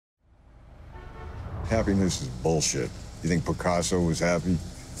Happiness is bullshit. You think Picasso was happy? You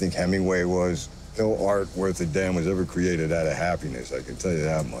think Hemingway was? No art worth a damn was ever created out of happiness, I can tell you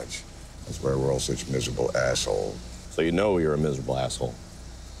that much. That's why we're all such miserable assholes. So you know you're a miserable asshole.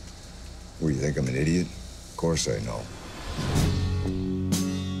 What, you think I'm an idiot? Of course I know.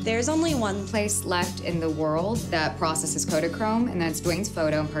 There's only one place left in the world that processes KODACHROME, and that's Dwayne's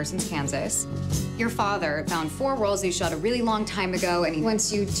photo in Parsons, Kansas. Your father found 4 rolls he shot a really long time ago, and he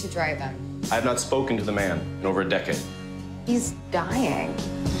wants you to drive them. I have not spoken to the man in over a decade. He's dying.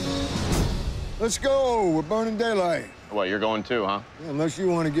 Let's go, we're burning daylight. What, you're going too, huh? Yeah, unless you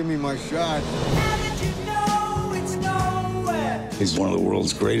want to give me my shot. He's one of the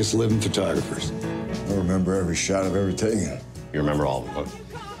world's greatest living photographers. I remember every shot I've ever taken. You remember all of them?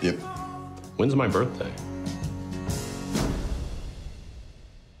 Yep. When's my birthday?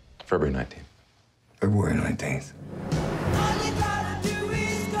 February 19th. February 19th.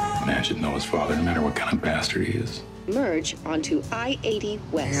 Man should know his father, no matter what kind of bastard he is. Merge onto I-80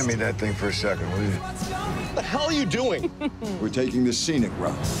 West. Hand me that thing for a second, will you? What the hell are you doing? We're taking the scenic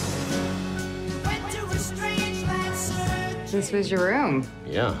route. This was your room.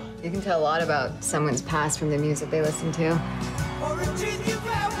 Yeah. You can tell a lot about someone's past from the music they listen to.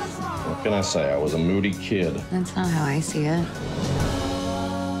 What can I say? I was a moody kid. That's not how I see it.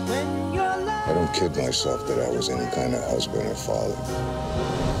 I don't kid myself that I was any kind of husband or father.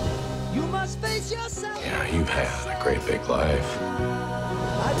 Yeah, you've had a great big life.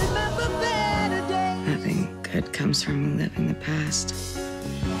 Nothing good comes from living the past.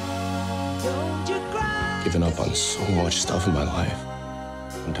 Given up on so much stuff in my life.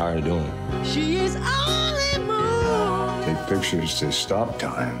 I'm tired of doing it. She is only moon. Take pictures to stop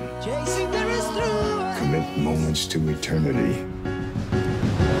time. Chasing there is through. Commit moments to eternity.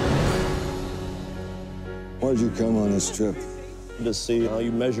 Why'd you come on this trip? To see how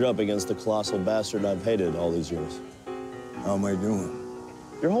you measure up against the colossal bastard I've hated all these years. How am I doing?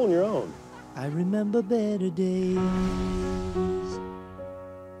 You're holding your own. I remember better days.